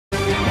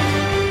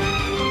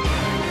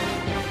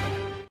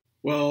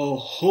Well,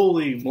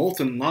 holy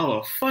molten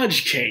lava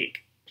fudge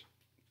cake!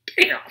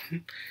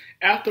 Damn!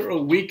 After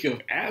a week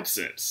of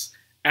absence,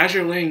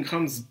 Azure Lane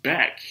comes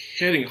back,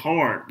 hitting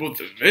hard with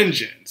a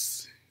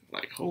vengeance.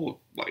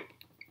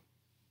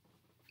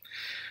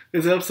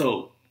 This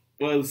episode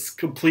was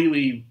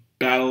completely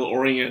battle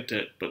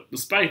oriented, but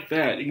despite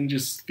that, you can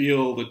just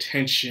feel the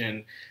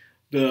tension,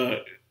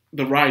 the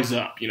the rise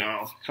up,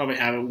 how they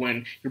have it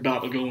when you're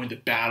about to go into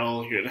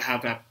battle, you're gonna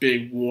have that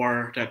big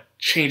war, that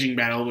changing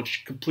battle,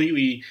 which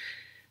completely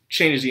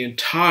changes the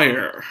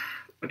entire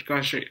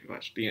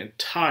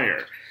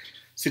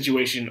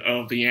situation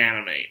of the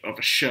anime, of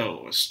a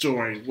show, a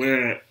story,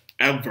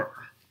 wherever.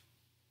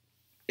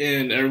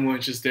 And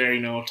everyone's just there,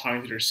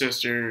 talking to their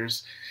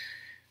sisters,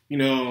 and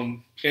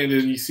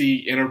then you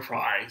see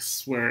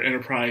Enterprise, where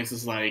Enterprise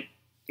is like,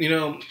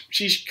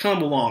 she's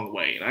come a long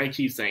way, and I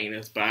keep saying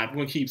this, but I'm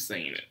going to keep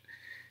saying it,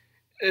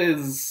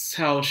 is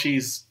how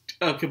she's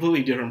a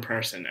completely different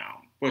person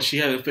now. But she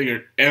hasn't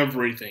figured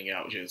everything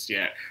out just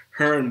yet.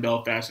 Her and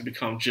Belfast have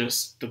become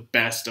just the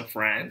best of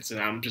friends, and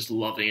I'm just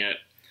loving it.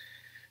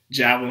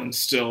 Javelin's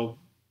still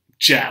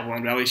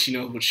Javelin, but at least she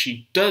knows what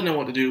she doesn't know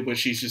what to do, but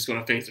she's just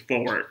going to face it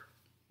forward.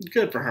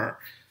 Good for her.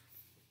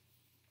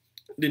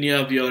 Then you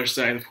have the other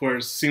side, of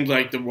course. Seems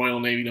like the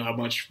Royal Navy know how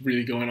much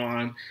really going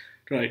on.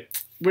 They're like,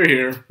 we're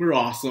here, we're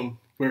awesome,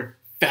 we're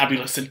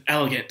fabulous and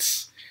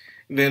elegant.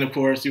 And then, of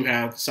course, you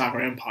have the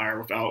Sakura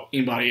Empire without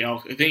anybody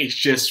else. I think it's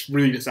just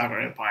really the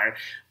Sakura Empire.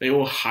 They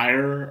will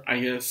hire, I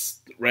guess,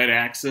 Red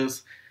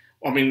Axis.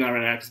 Well, I mean, not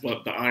Red Axis,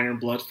 but the Iron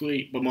Blood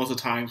Fleet. But most of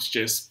the time, it's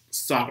just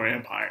Sakura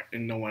Empire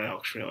and no one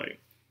else, really.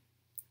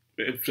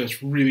 It's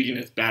just really in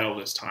its battle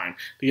this time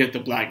to get the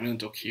Black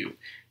Mental Cube.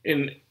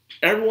 And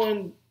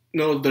everyone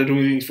knows they're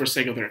doing things for the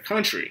sake of their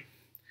country.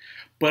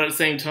 But at the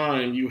same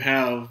time, you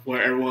have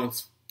where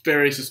everyone's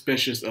very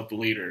suspicious of the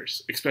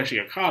leaders, especially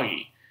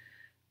Akagi.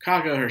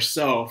 Kaga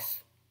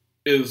herself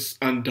is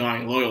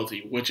undying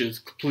loyalty, which is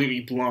completely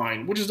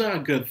blind, which is not a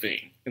good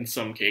thing in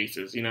some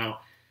cases,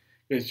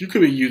 Because you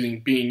could be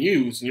being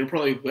used, and you're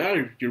probably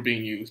glad you're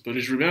being used, but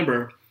just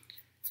remember,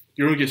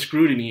 you're going to get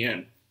screwed in the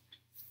end.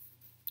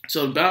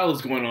 So the battle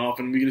is going off,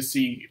 and we're going to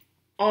see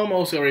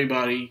almost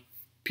everybody,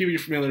 people you're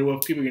familiar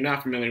with, people you're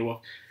not familiar with,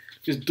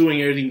 just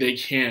doing everything they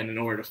can in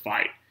order to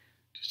fight.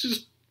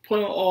 Just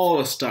putting all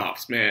the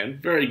stops, man.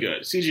 Very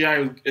good.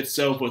 CGI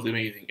itself was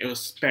amazing. It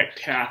was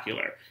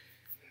spectacular.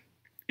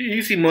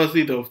 You see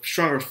mostly the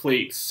stronger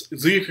fleets.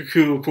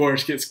 Zuyukaku, of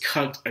course, gets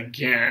cut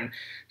again.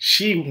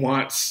 She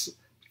wants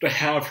to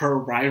have her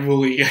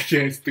rivalry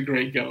against the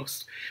Great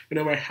Ghost. But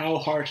no matter how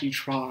hard she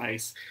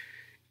tries,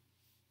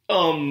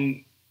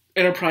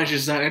 Enterprise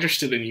is not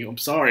interested in you. I'm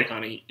sorry,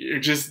 honey. You're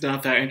just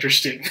not that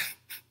interesting.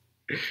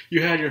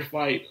 You had your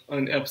fight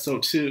on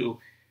episode 2,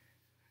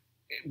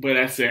 but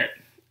that's it.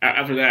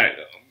 After that,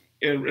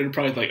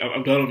 Enterprise is like,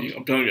 I'm done with you.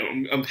 I'm done with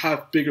you. I'm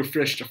have bigger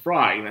fish to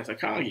fry, and that's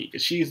Akagi,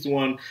 because she's the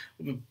one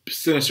with a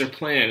sinister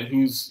plan.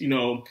 Who's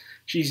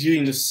she's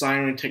using the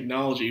siren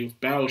technology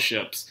with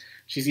battleships.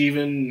 She's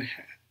even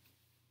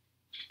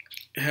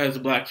has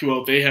the black cube.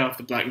 Well, they have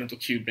the black mental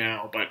cube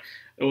now, but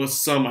it was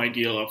some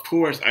ideal. Of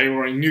course, I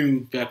already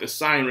knew that the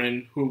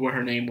siren, what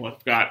her name was,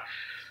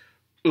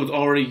 was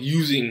already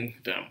using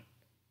them.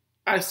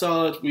 I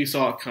saw it. We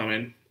saw it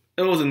coming.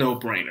 It was a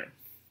no-brainer.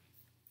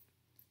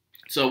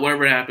 So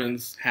whatever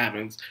happens,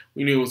 happens.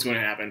 We knew it was going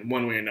to happen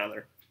one way or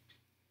another.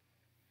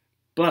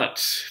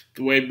 But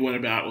the way we went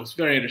about it was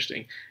very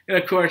interesting. And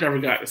of course, I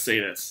forgot to say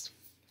this.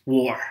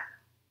 War.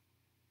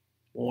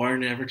 War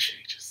never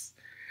changes.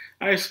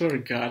 I swear to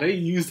God, they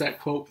use that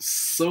quote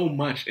so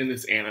much in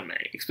this anime,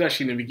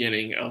 especially in the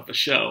beginning of the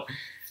show.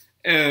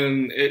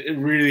 And it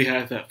really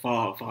has that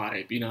Fallout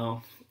vibe,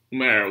 No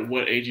matter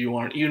what age you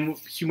are. Even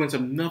humans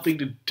have nothing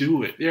to do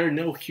with it. There are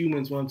no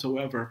humans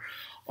whatsoever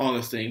on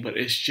this thing, but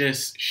it's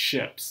just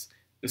ships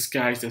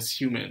disguised as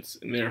humans,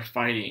 and they're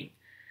fighting.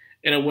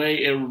 In a way,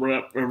 it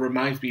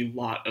reminds me a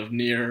lot of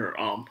Near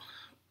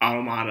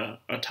Automata,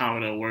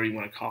 whatever you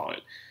want to call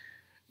it.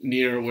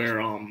 Near,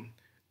 where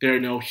there are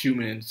no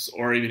humans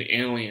or even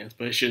aliens,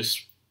 but it's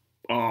just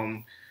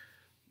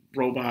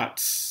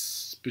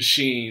robots,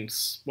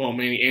 machines, well,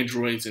 mainly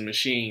androids and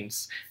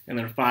machines, and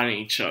they're fighting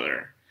each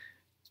other.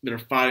 They're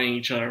fighting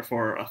each other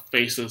for a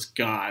faceless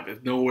god.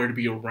 There's nowhere to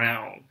be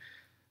around.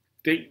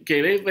 They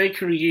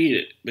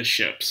created the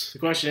ships. The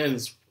question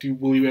is,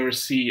 will you ever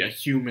see a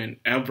human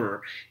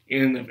ever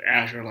in the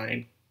Azure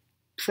Lane?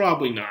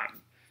 Probably not.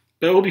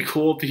 But it would be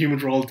cool if the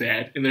humans were all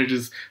dead and they're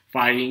just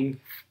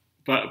fighting,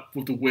 but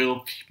with the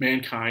will of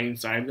mankind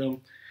inside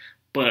them.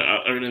 But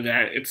other than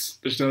that,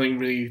 there's nothing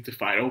really to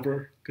fight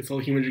over because all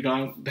the humans are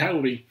gone. That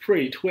would be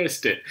pretty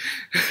twisted.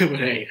 But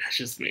hey, that's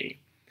just me.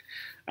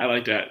 I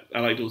like that. I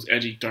like those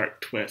edgy,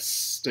 dark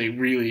twists. They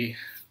really,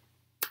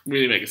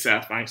 really make a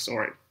satisfying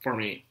story for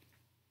me.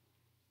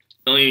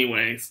 Well,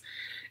 anyways,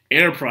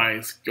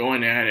 Enterprise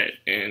going at it,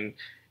 and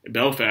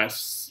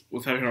Belfast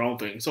was having her own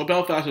thing. So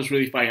Belfast was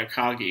really fighting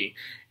Akagi,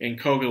 and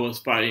Koga was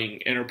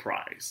fighting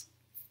Enterprise.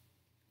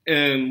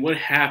 And what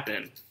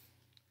happened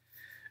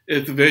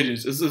It's the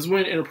Visions. This is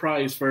when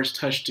Enterprise first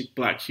touched the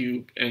Black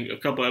Cube and a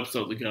couple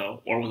episodes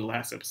ago, or was the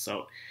last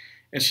episode.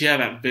 And she had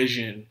that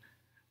vision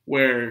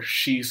where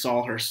she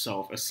saw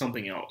herself as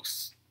something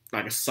else,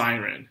 like a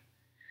siren.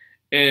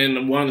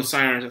 And one of the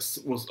sirens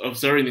was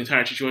observing the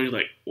entire situation,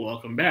 like,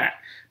 welcome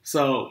back.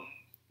 So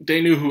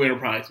they knew who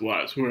Enterprise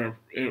was, whatever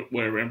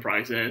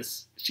Enterprise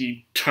is.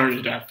 She turned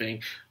into that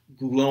thing,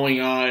 glowing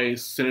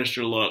eyes,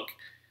 sinister look,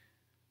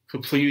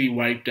 completely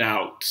wiped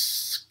out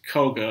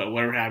Koga,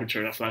 whatever happened to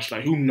her, that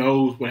flashlight. Who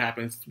knows what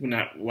happens when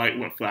that light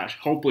went flash?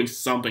 Hopefully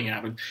something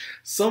happens.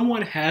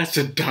 Someone has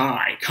to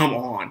die. Come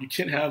on. You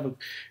can't have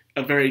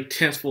a very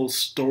tenseful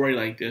story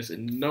like this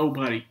and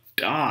nobody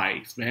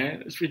dies,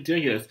 man. It's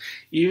ridiculous.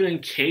 Even in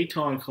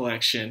Katon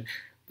Collection,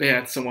 they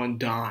had someone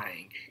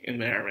dying in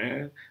there,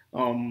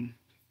 man.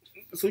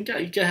 So you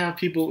gotta have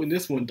people in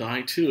this one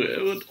die too.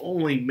 It would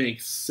only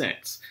make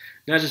sense.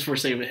 Not just for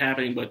sake of it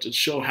happening, but to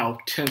show how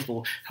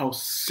tenseful, how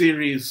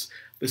serious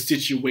the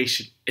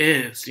situation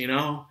is, you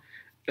know?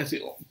 That's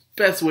the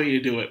best way to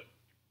do it.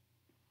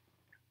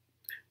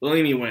 Well,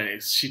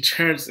 anyways, she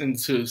turns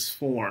into this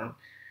form,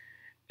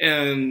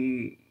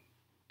 and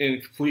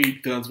in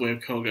complete guns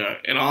with Koga,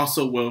 and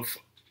also with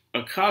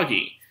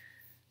Akagi.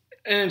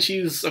 And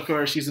she's, of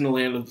course, she's in the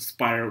land of the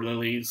spider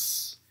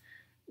lilies,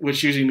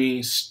 which usually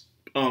means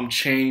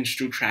change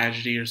through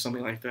tragedy or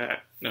something like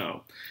that.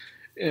 No.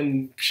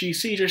 And she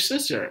sees her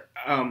sister,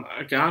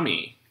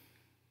 Agami,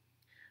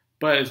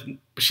 but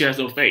she has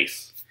no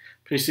face.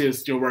 She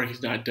says, your work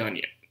is not done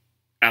yet,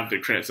 after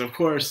the credits. Of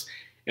course,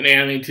 in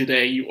anime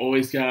today, you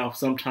always gotta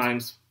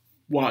sometimes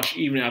watch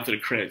even after the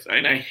credits.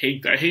 And I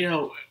hate that. I hate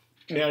how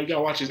you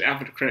gotta watch this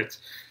after the credits.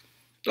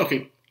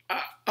 Okay,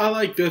 I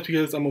like this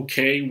because I'm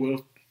okay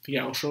with the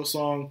outro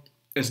song.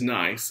 It's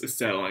nice, it's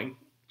settling.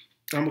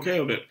 I'm okay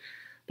with it.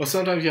 But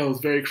sometimes you have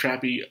those very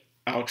crappy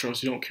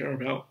outros you don't care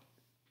about.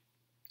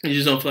 You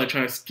just don't feel like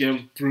trying to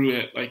skim through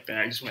it like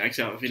that. You just want to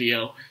exit out the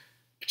video.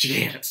 But you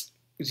can't.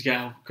 You just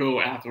gotta go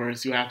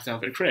afterwards, see what happens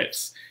after the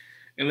credits.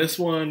 And this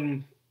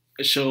one,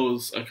 it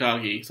shows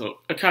Akagi. So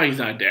Akagi's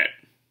not dead.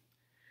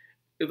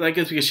 I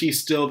guess because she's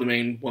still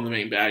one of the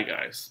main bad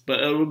guys. But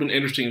it would have been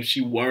interesting if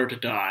she were to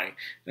die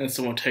and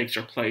someone takes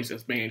her place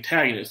as main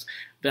antagonist.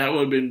 That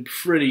would have been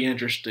pretty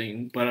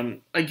interesting.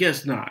 But I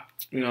guess not,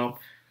 you know.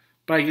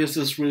 But I guess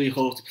this really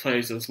holds the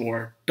place as a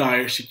more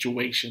dire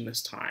situation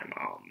this time.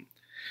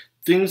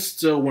 Things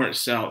still weren't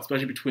settled,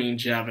 especially between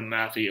Jav and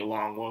Laffy,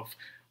 along with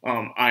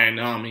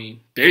Ayanami.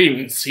 They didn't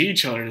even see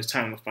each other this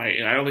time in the fight,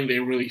 and I don't think they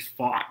really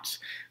fought.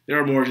 They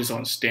were more just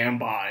on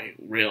standby,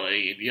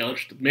 really. The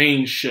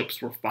main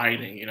ships were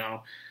fighting, you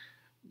know,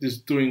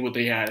 just doing what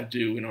they had to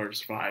do in order to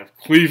survive.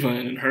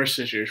 Cleveland and her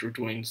sisters were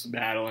doing some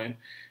battling,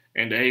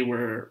 and they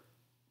were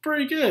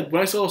pretty good.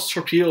 When I saw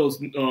torpedoes,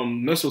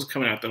 missiles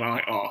coming at them, I'm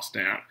like, oh,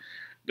 snap.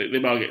 They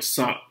about to get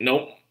sunk.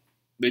 Nope.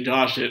 They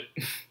dodged it.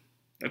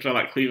 I felt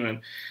like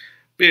Cleveland.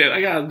 But yeah,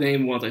 I gotta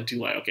name the ones I do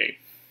like. Okay.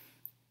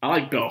 I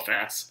like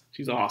Belfast.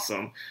 She's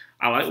awesome.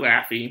 I like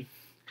Laffy.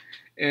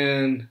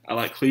 And I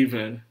like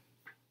Cleveland.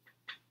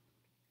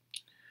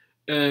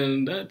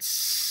 And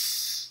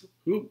that's...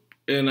 Oop.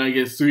 And I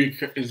guess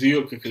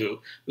Zuyokaku,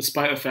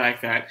 despite the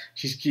fact that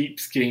she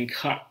keeps getting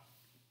cut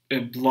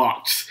and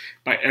blocked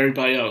by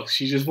everybody else.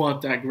 She just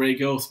wants that gray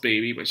ghost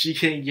baby, but she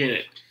can't get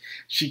it.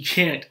 She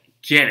can't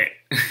get it.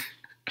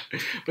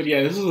 But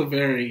yeah, this is a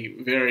very,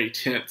 very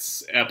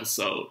tense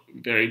episode.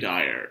 Very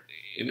dire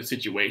in the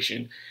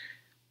situation.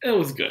 It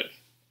was good.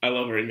 I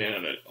love every minute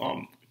of it.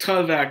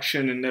 Ton of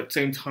action, and at the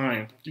same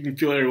time, you can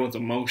feel everyone's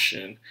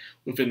emotion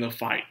within the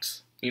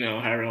fight. You know,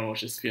 how everyone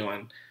was just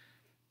feeling.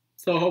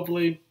 So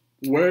hopefully,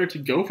 where to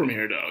go from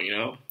here, though, you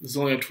know? This is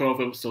only a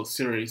 12-episode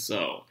series,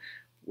 so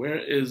where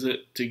is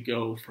it to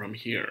go from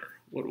here?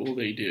 What will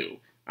they do?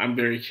 I'm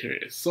very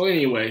curious. So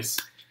anyways,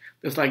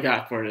 that's what I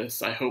got for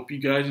this. I hope you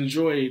guys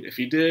enjoyed. If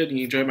you did, and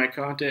you enjoyed my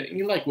content, and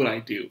you like what I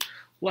do,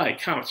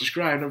 like, comment,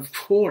 subscribe, and of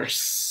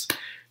course,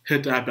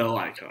 hit that bell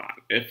icon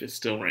if it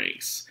still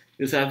rings.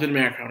 This has been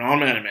Madcrown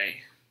on Anime,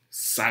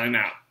 signing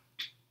out.